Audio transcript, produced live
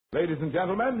Ladies and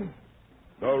gentlemen,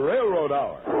 the Railroad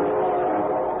Hour.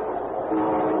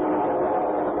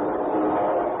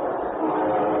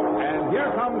 And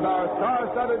here comes our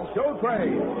star-studded show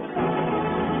train.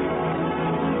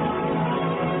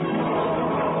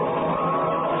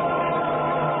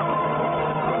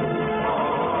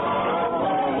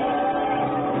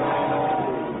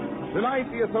 Tonight,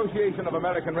 the Association of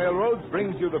American Railroads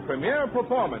brings you the premiere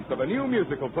performance of a new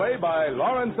musical play by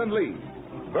Lawrence and Lee,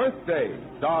 Birthday,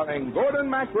 starring Gordon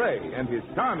MacRae and his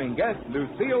charming guest,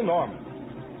 Lucille Norman.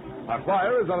 Our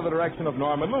choir is under the direction of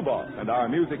Norman Luboff, and our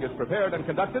music is prepared and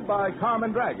conducted by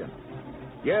Carmen Dragon.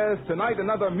 Yes, tonight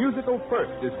another musical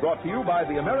first is brought to you by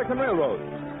the American Railroads,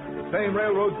 the same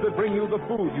railroads that bring you the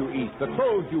food you eat, the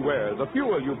clothes you wear, the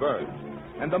fuel you burn,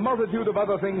 and the multitude of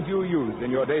other things you use in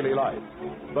your daily life.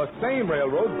 The same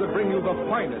railroads that bring you the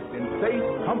finest in safe,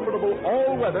 comfortable,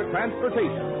 all-weather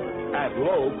transportation at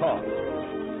low cost.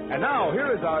 And now,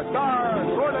 here is our star,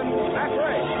 Gordon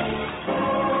MacRae.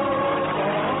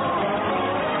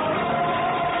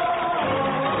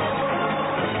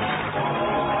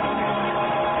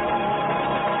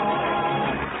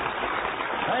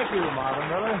 Thank you, Marvin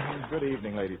Miller, and good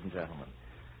evening, ladies and gentlemen.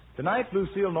 Tonight,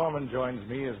 Lucille Norman joins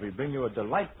me as we bring you a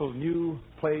delightful new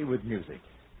play with music,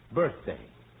 Birthday.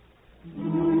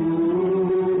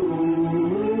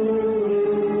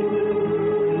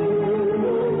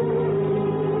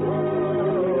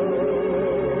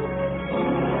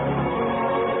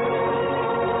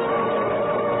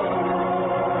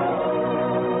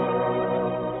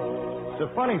 It's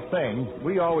a funny thing.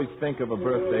 We always think of a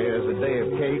birthday as a day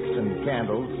of cakes and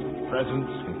candles,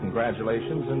 presents and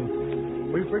congratulations,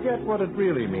 and we forget what it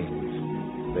really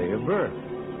means, day of birth.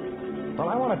 Well,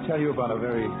 I want to tell you about a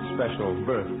very special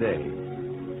birthday.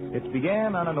 It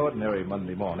began on an ordinary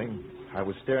Monday morning. I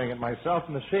was staring at myself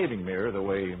in the shaving mirror the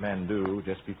way men do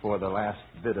just before the last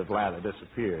bit of lather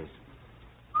disappears.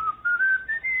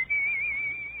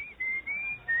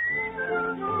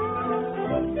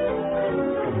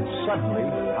 Suddenly,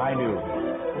 I knew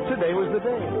today was the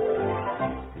day.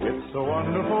 It's a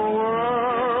wonderful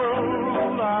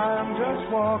world, I'm just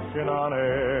walking on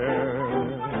air.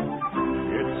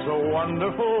 It's a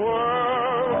wonderful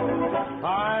world,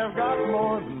 I've got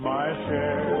more than my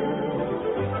share.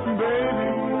 Baby,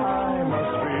 I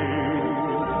must be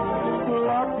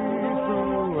lucky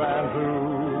through and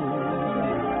through.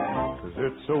 'Cause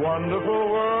it's a wonderful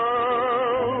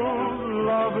world,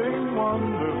 loving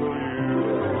wonderful you.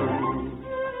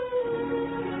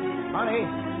 Honey,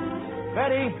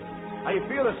 Betty, how you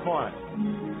feel this morning?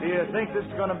 Do you think this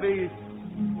is going to be...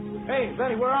 Hey,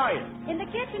 Betty, where are you? In the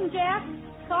kitchen, Jeff.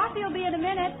 Coffee will be in a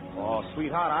minute. Oh,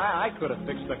 sweetheart, I could have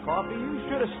fixed the coffee. You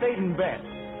should have stayed in bed.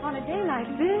 On a day like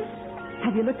this?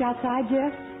 Have you looked outside,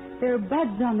 Jeff? There are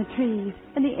buds on the trees,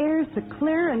 and the air is so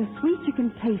clear and sweet you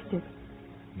can taste it.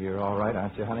 You're all right,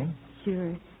 aren't you, honey?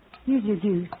 Sure. Here's your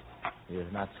juice. You're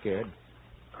not scared?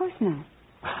 Of course not.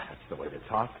 That's the way to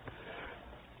talk.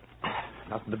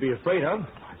 Nothing to be afraid of.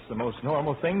 It's the most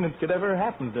normal thing that could ever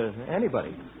happen to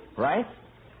anybody, right?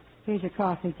 Here's your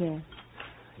coffee, Jeff.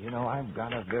 You know, I've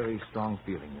got a very strong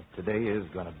feeling that today is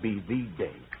going to be the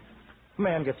day. A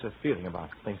man gets a feeling about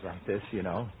things like this, you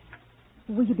know.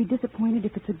 Will you be disappointed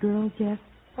if it's a girl, Jeff?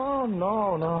 Oh,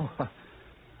 no.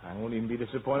 I won't even be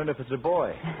disappointed if it's a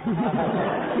boy.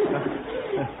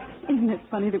 Isn't it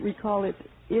funny that we call it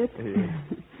it? Yeah.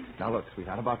 Now, look,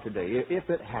 sweetheart, about today. If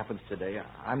it happens today,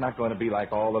 I'm not going to be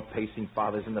like all the pacing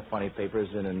fathers in the funny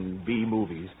papers and in B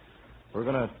movies. We're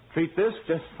going to treat this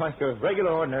just like a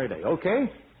regular, ordinary day, okay?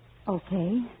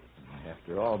 Okay.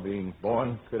 After all, being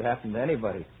born could happen to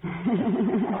anybody.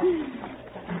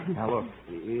 Now, look,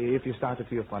 if you start to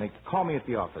feel funny, call me at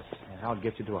the office, and I'll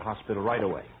get you to a hospital right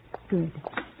away. Good.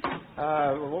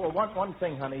 One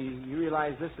thing, honey. You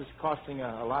realize this is costing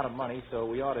a lot of money, so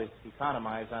we ought to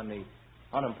economize on the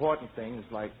unimportant things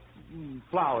like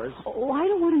flowers. Oh, I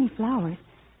don't want any flowers.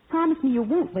 Promise me you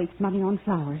won't waste money on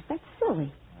flowers. That's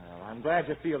silly. Well, I'm glad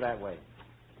you feel that way.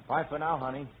 Bye for now,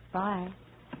 honey. Bye.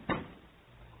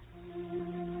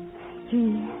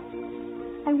 Gee,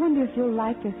 I wonder if you'll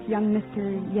like us, young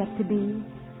Mr. Yet-to-be,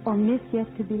 or Miss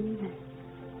Yet-to-be.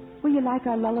 Will you like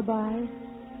our lullabies?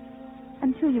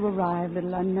 Until you arrive,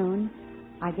 little unknown,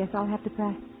 I guess I'll have to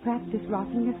practice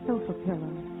rocking your sofa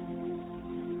pillow.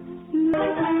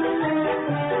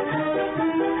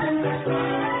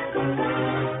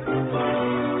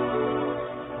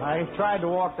 I tried to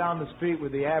walk down the street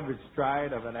with the average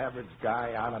stride of an average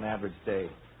guy on an average day.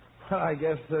 I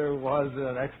guess there was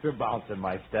an extra bounce in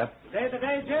my step. Today the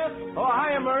day, Jeff? Oh,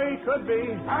 hiya, Marie. Could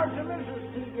be. How's the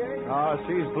Mrs. TJ? Oh,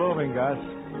 she's blooming, Gus.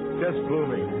 Just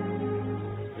blooming.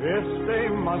 This day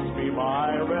must be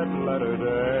my red letter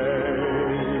day.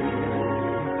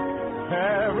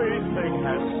 Everything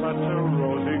has such a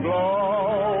rosy glow.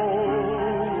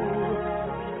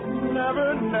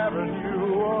 Never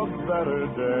knew a better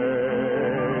day.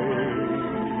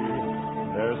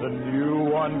 There's a new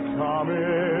one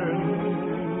coming.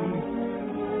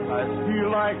 I feel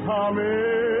like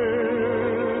humming.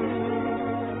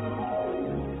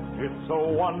 It's a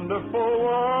wonderful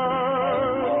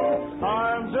world.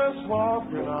 I'm just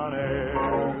walking on air.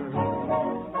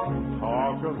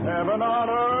 Talk of heaven on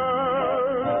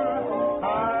earth.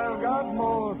 I've got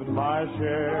more than my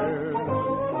share.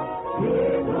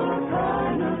 It's the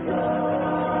kind of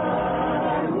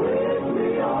God which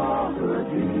we all could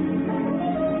be.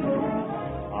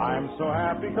 I'm so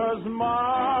happy 'cause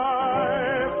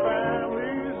my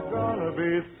family's gonna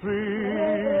be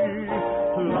three.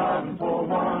 Loving for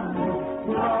one,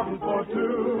 loving for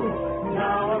two.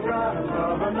 Now I've got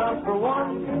love enough for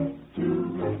 1,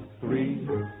 2, 3.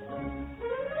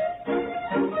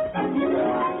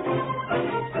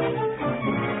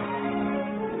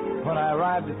 When I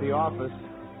arrived at the office,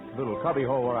 little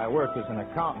cubbyhole where I work as an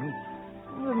accountant,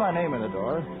 with my name in the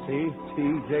door,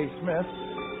 C.T.J. Smith,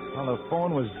 well, the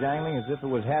phone was jangling as if it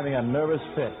was having a nervous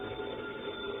fit.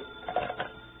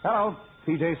 Hello,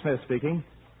 T.J. Smith speaking.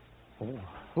 Oh,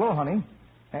 hello, honey.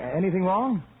 Anything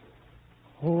wrong?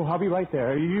 Oh, I'll be right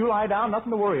there. You lie down,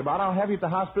 nothing to worry about. I'll have you at the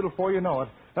hospital before you know it.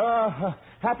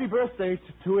 Happy birthday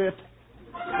to it.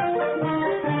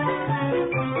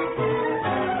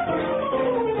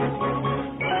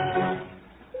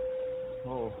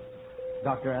 Oh,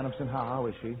 Dr. Adamson, how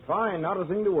is she? Fine, not a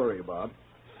thing to worry about.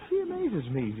 She amazes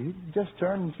me. She just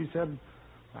turned and she said,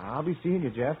 I'll be seeing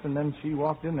you, Jeff. And then she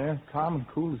walked in there, calm and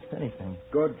cool as anything.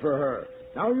 Good for her.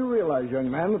 Now you realize, young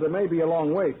man, that there may be a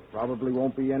long wait. Probably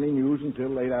won't be any news until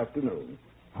late afternoon.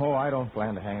 Oh, I don't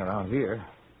plan to hang around here.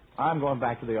 I'm going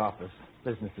back to the office.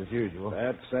 Business as usual.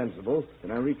 That's sensible.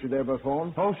 Can I reach you there by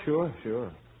phone? Oh, sure.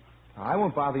 I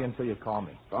won't bother you until you call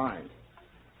me. Fine.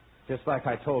 Just like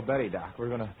I told Betty, Doc, we're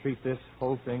going to treat this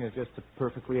whole thing as just a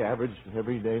perfectly average,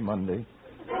 everyday Monday.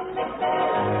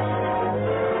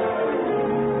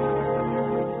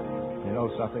 You know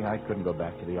something? I couldn't go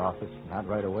back to the office. Not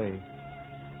right away.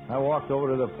 I walked over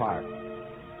to the park.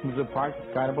 It was a park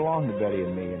that kind of belonged to Betty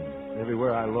and me, and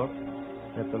everywhere I looked,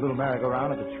 at the little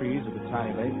merry-go-round, at the trees, at the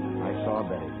tiny lake, I saw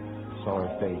Betty. Saw her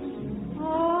face.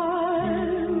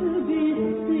 I'll be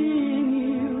seeing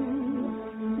you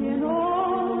in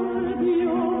all the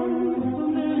old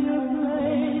familiar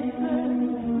places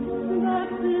that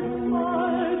this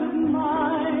heart of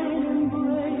mine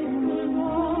embraces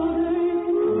all day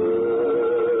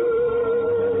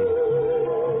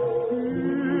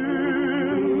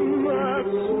In that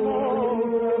small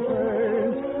cafe,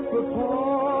 the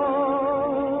park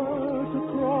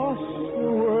across the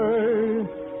way,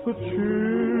 the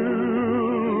children's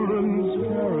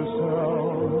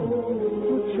carousel,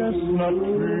 the chestnut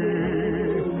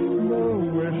tree, the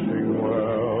wishing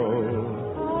well.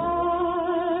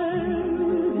 I'll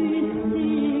be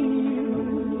seeing you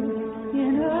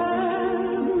in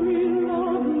every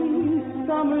lovely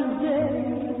summer's day,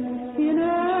 in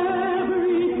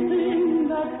everything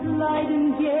that's light and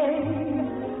gay.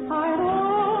 I'd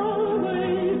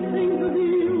always think of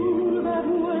you that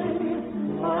way.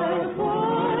 I'd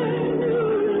find you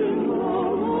in the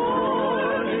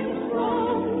morning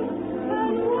sun,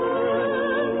 and when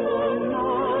the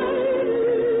night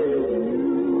is new,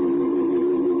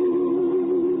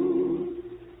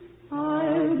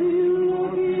 I'll be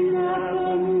looking at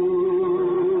the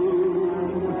moon,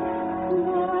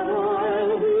 that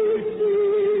I'll be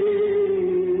seeing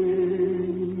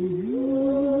you.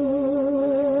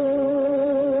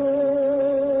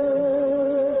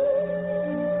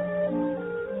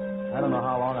 I don't know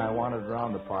how long I wandered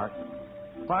around the park.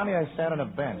 Finally, I sat on a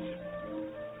bench,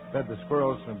 fed the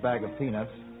squirrels from a bag of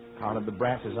peanuts, counted the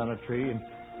branches on a tree, and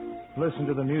listened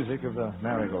to the music of the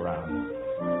merry-go-round.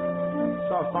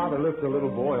 Saw Father lift a little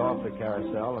boy off the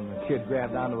carousel, and the kid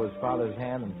grabbed onto his father's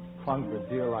hand and clung for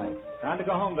dear life. Time to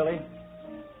go home, Billy.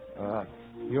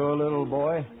 Your little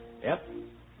boy? Yep.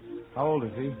 How old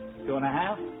is he?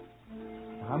 2.5.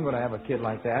 I'm going to have a kid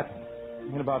like that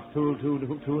in about two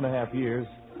and a half years.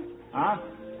 Huh?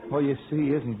 Well, you see,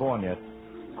 he isn't born yet.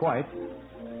 Quite.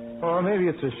 Or maybe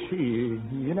it's a she.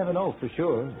 You never know for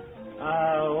sure.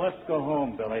 Let's go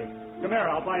home, Billy. Come here,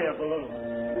 I'll buy you a balloon.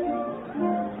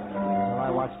 Well, I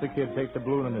watched the kid take the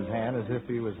balloon in his hand as if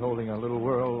he was holding a little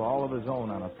world all of his own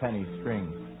on a penny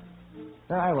string.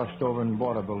 Then I rushed over and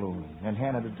bought a balloon and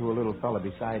handed it to a little fella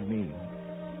beside me.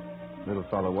 Little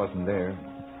fella wasn't there.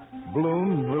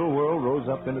 Balloon, little world, rose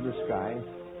up into the sky.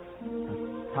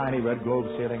 A tiny red globe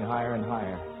sailing higher and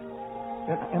higher.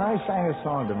 And I sang a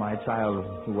song to my child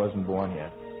who wasn't born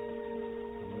yet.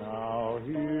 Now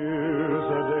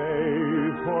here's a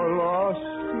day for lost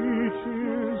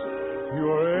speeches.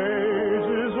 Your age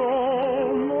is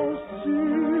almost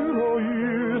 0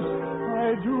 years.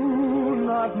 I do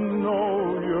not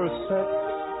know your sex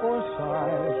or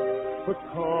size, the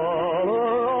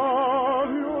color of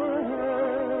your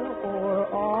hair or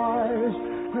eyes.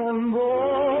 And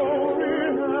though we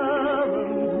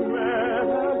haven't met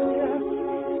as yet,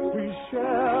 we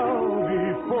shall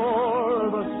before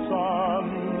the sun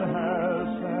has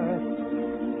set.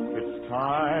 It's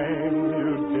time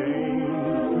you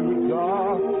deign to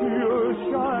doff your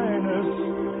shyness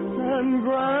and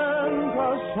grant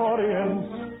us audience,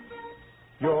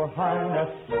 your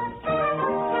highness.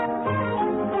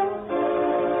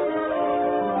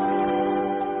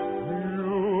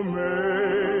 You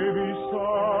may be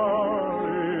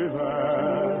sorry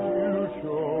that you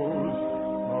chose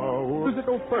a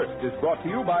Musical First is brought to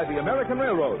you by the American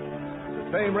Railroad.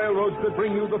 The same railroads that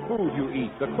bring you the food you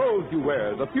eat, the clothes you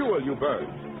wear, the fuel you burn,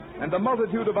 and a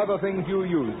multitude of other things you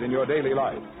use in your daily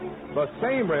life. The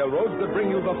same railroads that bring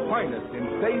you the finest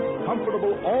in safe,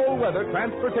 comfortable, all-weather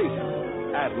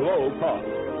transportation at low cost.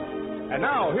 And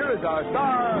now, here is our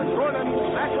star, Gordon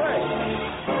MacRae.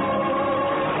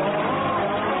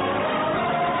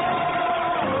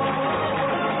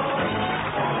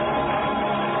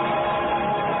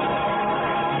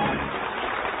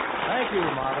 Thank you,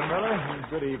 Marvin Miller, and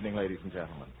good evening, ladies and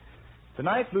gentlemen.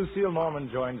 Tonight, Lucille Norman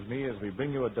joins me as we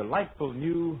bring you a delightful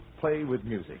new play with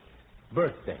music,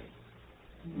 Birthday.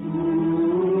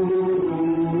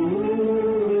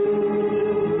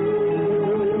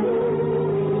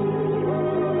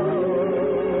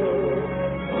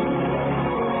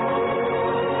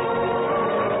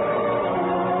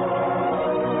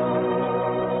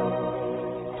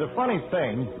 It's a funny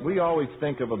thing. We always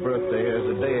think of a birthday as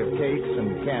a day of cakes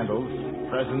and candles,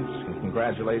 presents and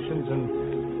congratulations,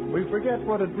 and we forget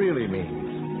what it really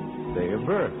means, day of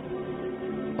birth.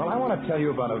 Well, I want to tell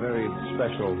you about a very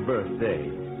special birthday.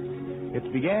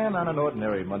 It began on an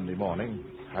ordinary Monday morning.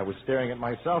 I was staring at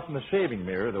myself in the shaving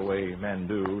mirror the way men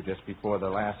do just before the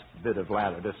last bit of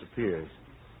lather disappears.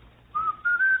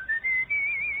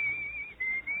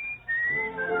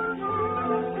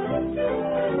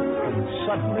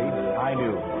 Suddenly, I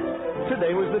knew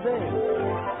today was the day.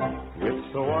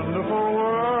 It's a wonderful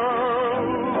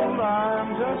world.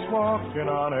 I'm just walking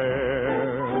on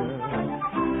air.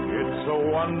 It's a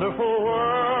wonderful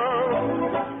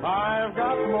world. I've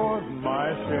got more than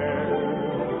my share.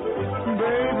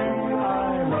 Baby,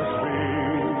 I must be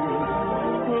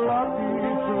lucky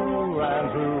through and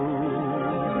through.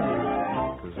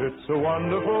 'Cause it's a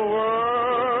wonderful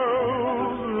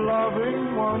world,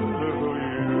 loving wonderful you.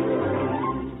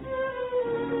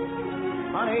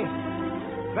 Honey,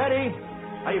 Betty,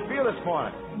 how you feel this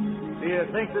morning? Do you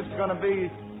think this is going to be...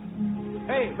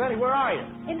 Hey, Betty, where are you?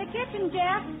 In the kitchen,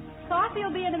 Jeff. Coffee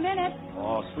will be in a minute.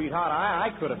 Oh, sweetheart, I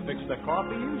could have fixed the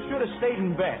coffee. You should have stayed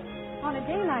in bed. On a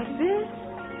day like this?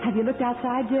 Have you looked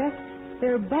outside, Jeff?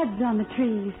 There are buds on the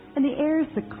trees, and the air's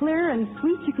so clear and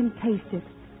sweet you can taste it.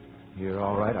 You're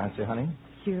all right, aren't you, honey?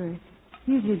 Sure.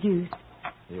 Use your juice.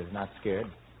 You're not scared?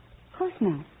 Of course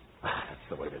not. That's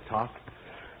the way to talk.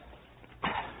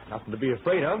 Nothing to be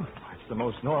afraid of. It's the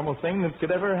most normal thing that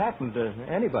could ever happen to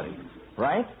anybody,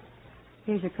 right?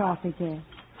 Here's your coffee, Jeff.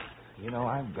 You know,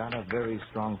 I've got a very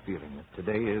strong feeling that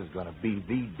today is going to be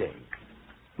the day.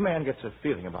 A man gets a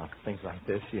feeling about things like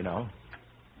this, you know.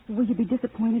 Will you be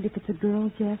disappointed if it's a girl,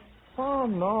 Jeff? Oh,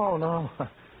 no.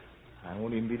 I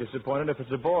won't even be disappointed if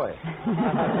it's a boy.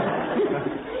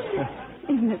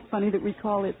 Isn't it funny that we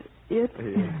call it it?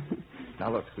 Yeah.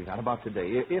 Now, look, sweetheart, about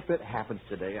today. If it happens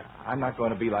today, I'm not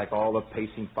going to be like all the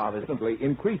pacing fathers. Simply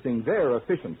increasing their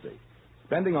efficiency,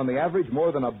 spending on the average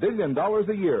more than $1 billion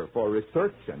a year for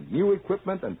research and new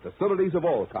equipment and facilities of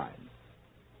all kinds.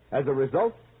 As a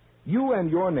result, you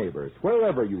and your neighbors,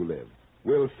 wherever you live,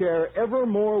 will share ever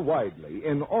more widely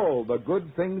in all the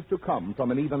good things to come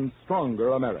from an even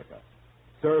stronger America,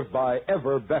 served by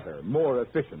ever better, more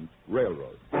efficient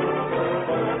railroads.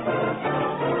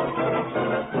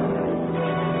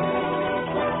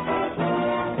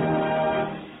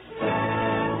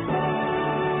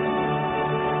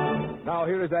 Now,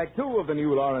 here is Act Two of the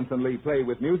new Lawrence and Lee play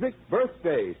with music,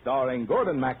 Birthday, starring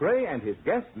Gordon MacRae and his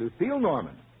guest, Lucille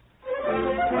Norman.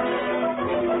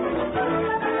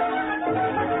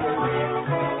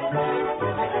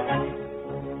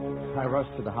 I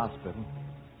rushed to the hospital.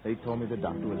 They told me the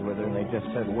doctor was with her, and they just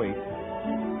said wait.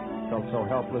 Felt so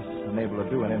helpless, unable to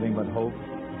do anything but hope.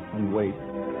 and wait.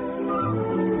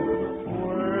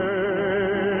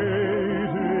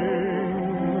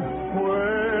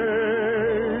 Waiting.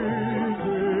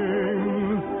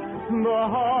 The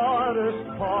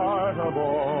hardest part of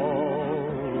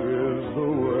all is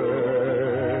the waiting,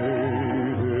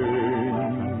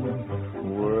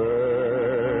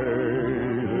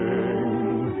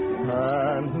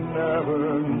 and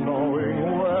never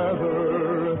knowing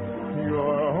whether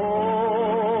your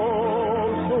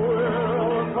hopes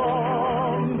will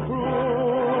come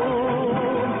true.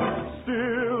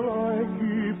 Still I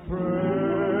keep praying.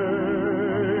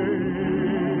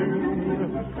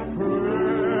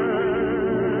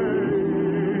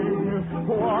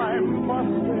 Why must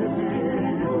it be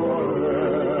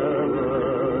forever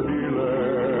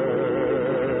delayed?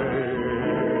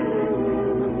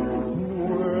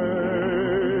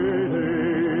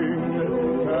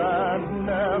 And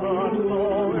never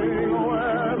knowing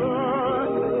whether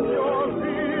your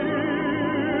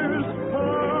fears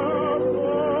have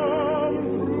come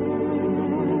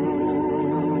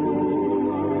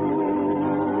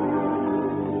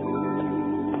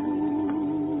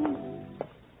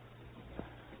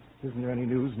Isn't there any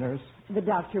news, nurse? The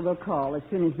doctor will call as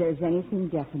soon as there's anything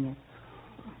definite.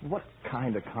 What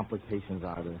kind of complications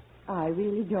are there? I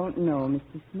really don't know,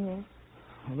 Mr. Smith.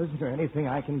 Well, isn't there anything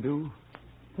I can do?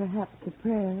 Perhaps a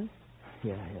prayer.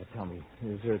 Yeah, tell me.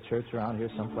 Is there a church around here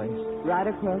someplace? Right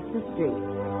across the street.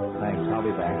 Thanks, I'll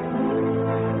be back.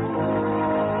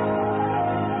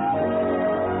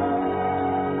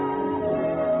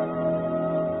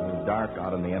 It was dark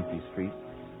out on the empty street.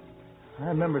 I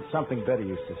remembered something Betty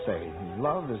used to say.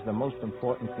 Love is the most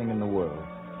important thing in the world.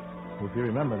 If you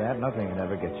remember that, nothing can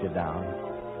ever get you down.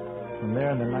 And there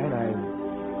in the night,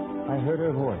 I heard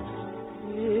her voice.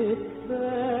 It's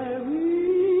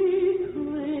very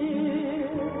clear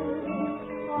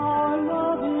our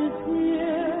love is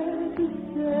here to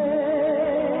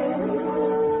stay,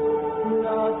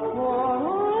 not for a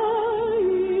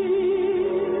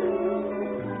year,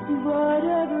 but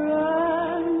ever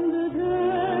and a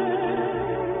day.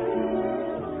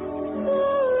 The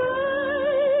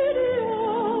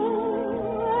radio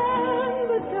and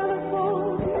the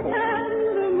telephone and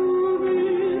the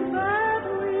movies that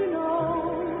we know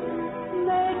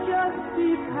may just be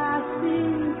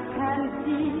passing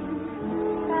fancy,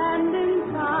 and in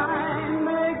time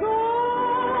may go.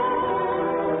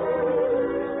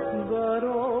 But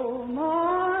oh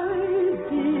my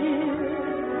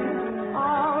dear,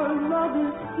 our love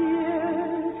is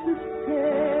here to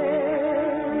stay.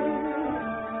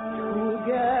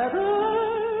 Together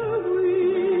we're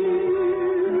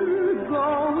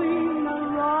going a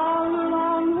long,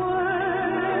 long way.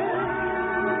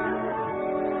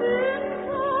 In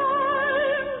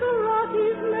time the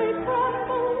Rockies may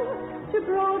crumble,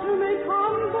 Gibraltar may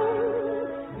tumble,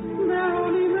 they're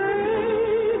only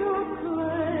made of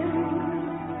clay.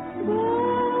 But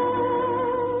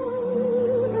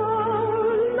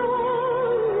our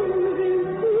love is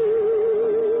here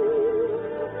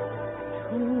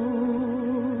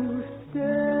to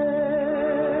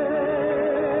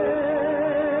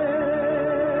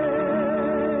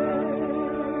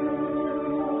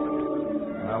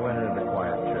I went into the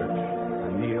quiet church. I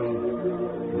kneeled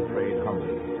and prayed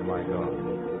humbly to my God.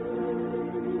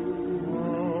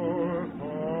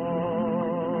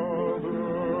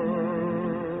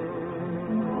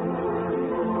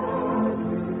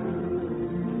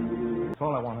 That's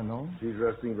all I want to know. She's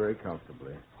resting very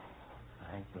comfortably.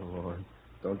 Thank the Lord.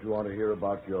 Don't you want to hear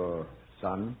about your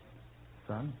son?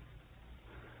 Son?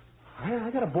 I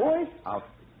got a boy? A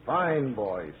fine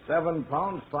boy. 7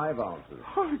 pounds, 5 ounces.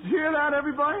 Oh, did you hear that,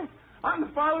 everybody? I'm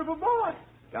the father of a boy.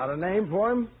 Got a name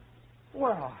for him?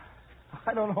 Well,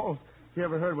 I don't know if you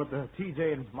ever heard what the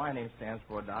TJ in my name stands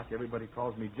for, Doc. Everybody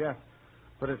calls me Jeff.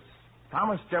 But it's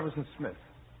Thomas Jefferson Smith.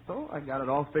 So I got it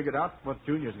all figured out what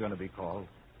Junior's going to be called.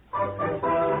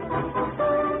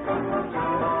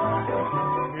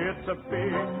 It's a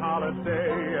big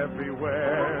holiday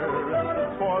everywhere,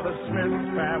 for the Smith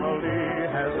family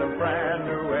has a brand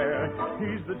new heir.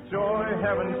 He's the joy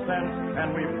heaven sent,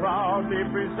 and we proudly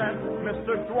present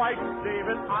Mr. Dwight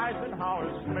David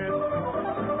Eisenhower Smith.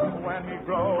 When he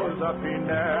grows up, he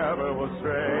never will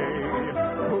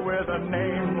stray, with a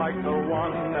name like the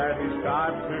one that he's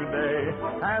got today.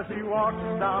 As he walks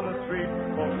down the street,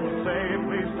 folks will say,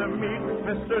 pleased to meet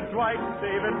Mr. Dwight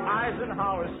David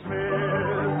Eisenhower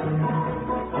Smith.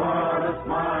 What a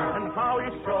smile, and how he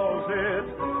shows it,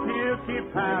 he'll keep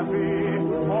happy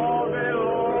all day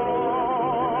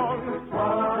long.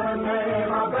 What a name,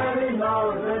 I bet he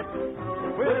knows it,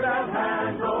 with that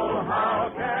handle, how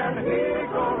can he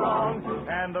go wrong?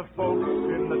 And the folks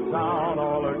in the town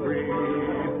all agree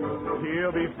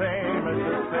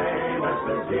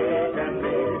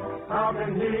how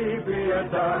can he be a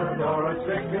dud or a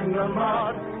stick in the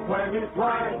mud when he's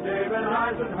twice David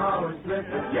Eisenhower's split?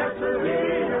 Yes,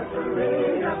 sirree, yes,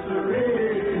 sirree, yes,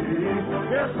 sirree.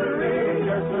 Yes, sirree,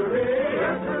 yes, sirree,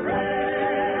 yes, sirree.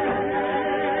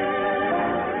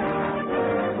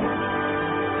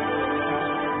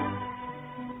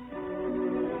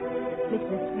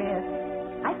 Mrs. Smith,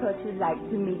 I thought you'd like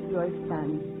to meet your son.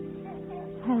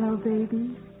 Hello,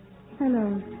 baby.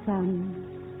 Hello, son.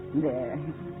 There.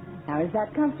 Now, is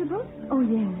that comfortable? Oh,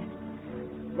 yes.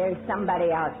 There's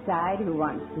somebody outside who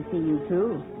wants to see you,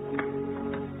 too.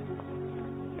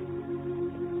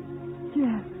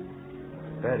 Jeff,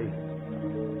 Betty,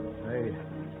 I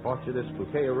bought you this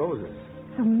bouquet of roses.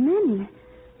 so many.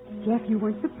 Jeff, you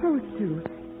weren't supposed to.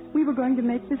 We were going to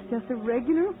make this just a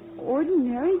regular,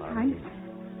 ordinary kind.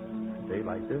 A day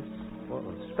like this? Well,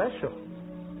 special.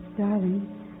 Darling,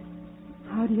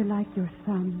 how do you like your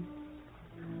son?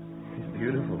 He's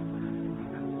beautiful.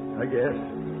 I guess.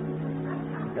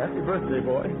 Happy birthday,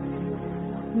 boy.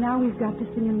 Now we've got to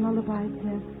sing a lullaby,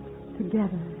 Jeff,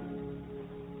 together.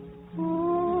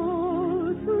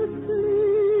 Oh, to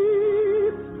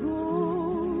sleep, go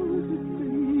to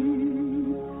sleep,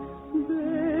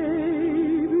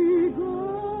 baby, go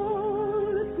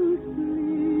to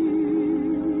sleep.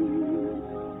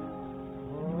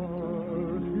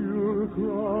 Hush your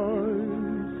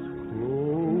cries,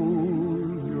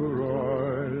 close your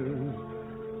eyes,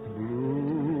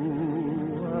 blue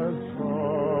as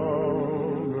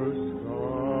summer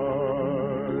skies.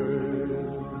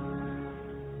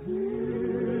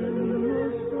 In the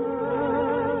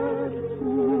sad,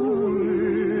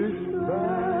 foolish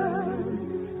band,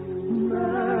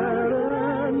 mad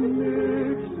and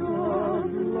mixed of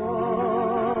life,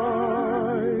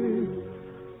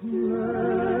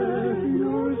 let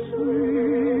your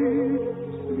sweet,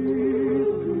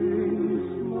 sleeping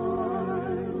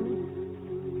smile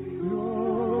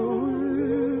show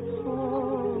it's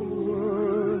all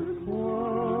worthwhile.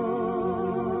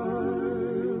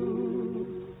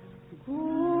 Go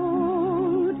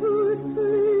to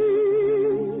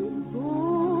sleep, go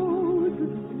to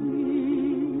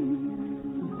sleep,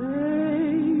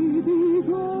 baby,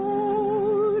 go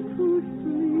to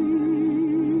sleep.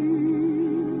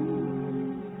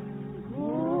 Go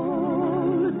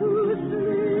to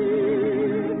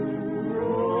sleep,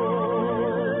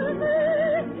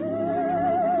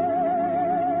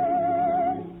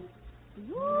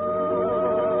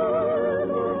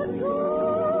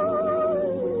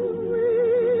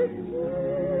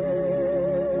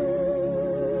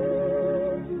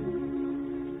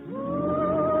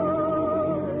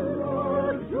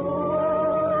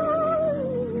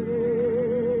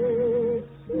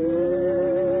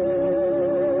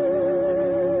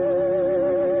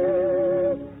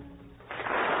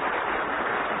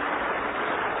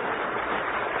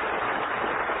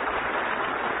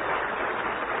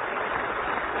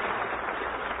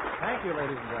 Thank you,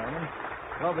 ladies and gentlemen.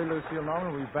 Lovely Lucille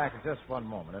Norman will be back in just one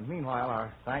moment. And meanwhile,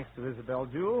 our thanks to Isabel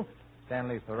Jewell,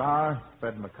 Stanley Farrar,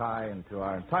 Fred Mackay, and to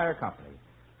our entire company.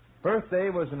 Birthday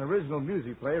was an original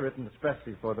music play written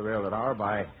especially for the Railroad Hour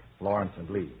by Lawrence and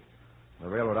Lee. The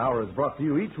Railroad Hour is brought to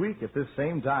you each week at this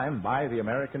same time by the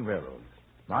American Railroads.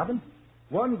 Marvin?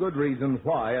 One good reason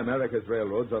why America's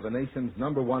railroads are the nation's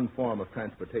 #1 form of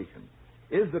transportation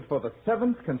is that for the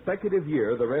 7th consecutive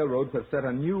year, the railroads have set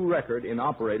a new record in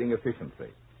operating efficiency.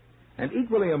 And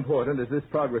equally important as this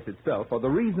progress itself are the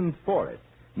reasons for it.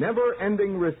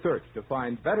 Never-ending research to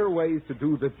find better ways to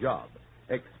do the job.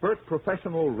 Expert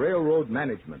professional railroad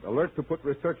management alert to put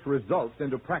research results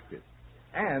into practice.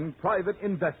 And private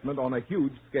investment on a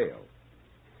huge scale.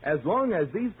 As long as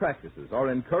these practices are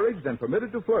encouraged and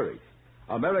permitted to flourish,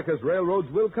 America's railroads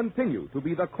will continue to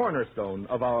be the cornerstone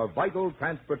of our vital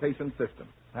transportation system.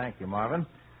 Thank you, Marvin.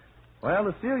 Well,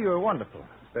 Lucille, you were wonderful,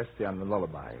 especially on the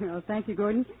lullaby. Oh, thank you,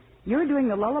 Gordon. You're doing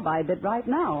the lullaby bit right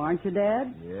now, aren't you,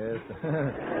 Dad? Yes.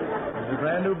 There's a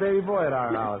brand new baby boy at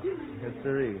our house. Yes,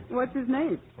 sirree. What's his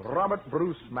name? Robert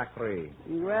Bruce MacRae.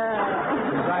 Well,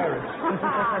 He's Irish.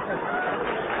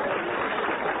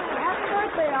 happy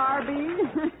birthday, R.B.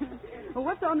 Well,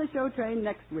 what's on the show train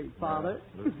next week, Father?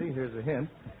 Lucy, here's a hint.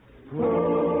 Put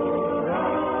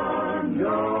on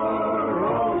your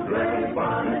old gray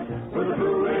bonnet with a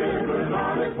blue ribbon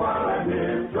on it while I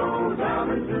dip go down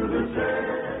into the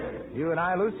shade. You and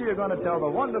I, Lucy, are going to tell the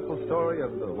wonderful story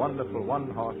of the wonderful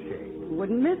one-horse shade.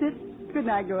 Wouldn't miss it. Good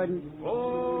night, Gordon.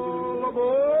 All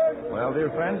aboard! Well, dear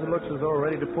friends, it looks as though we're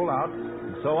ready to pull out.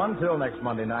 And so until next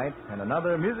Monday night, and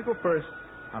another musical first,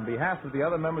 on behalf of the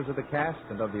other members of the cast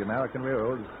and of the American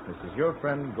Railroads, this is your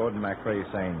friend, Gordon MacRae,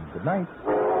 saying good night.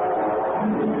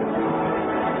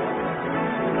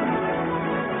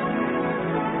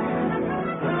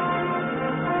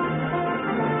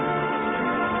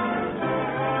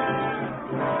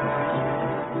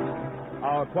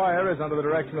 Choir is under the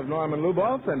direction of Norman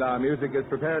Luboff, and our music is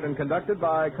prepared and conducted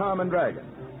by Carmen Dragon.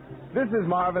 This is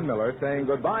Marvin Miller saying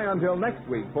goodbye until next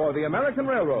week for the American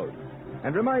Railroad,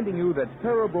 and reminding you that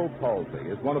cerebral palsy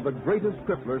is one of the greatest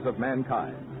cripplers of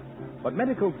mankind. But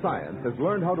medical science has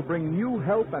learned how to bring new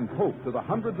help and hope to the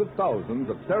hundreds of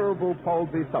thousands of cerebral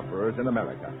palsy sufferers in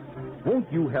America.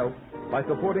 Won't you help by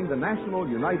supporting the National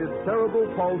United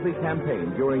Cerebral Palsy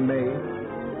Campaign during May?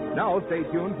 Now stay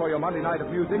tuned for your Monday Night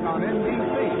of Music on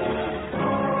NBC.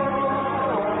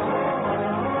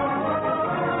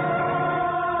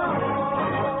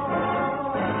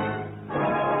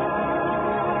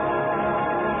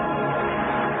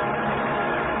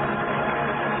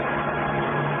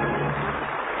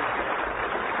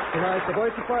 Tonight, The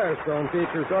Voice of Firestone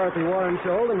features Dorothy Warren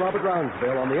Scholl and Robert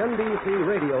Rounsville on the NBC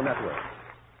Radio Network.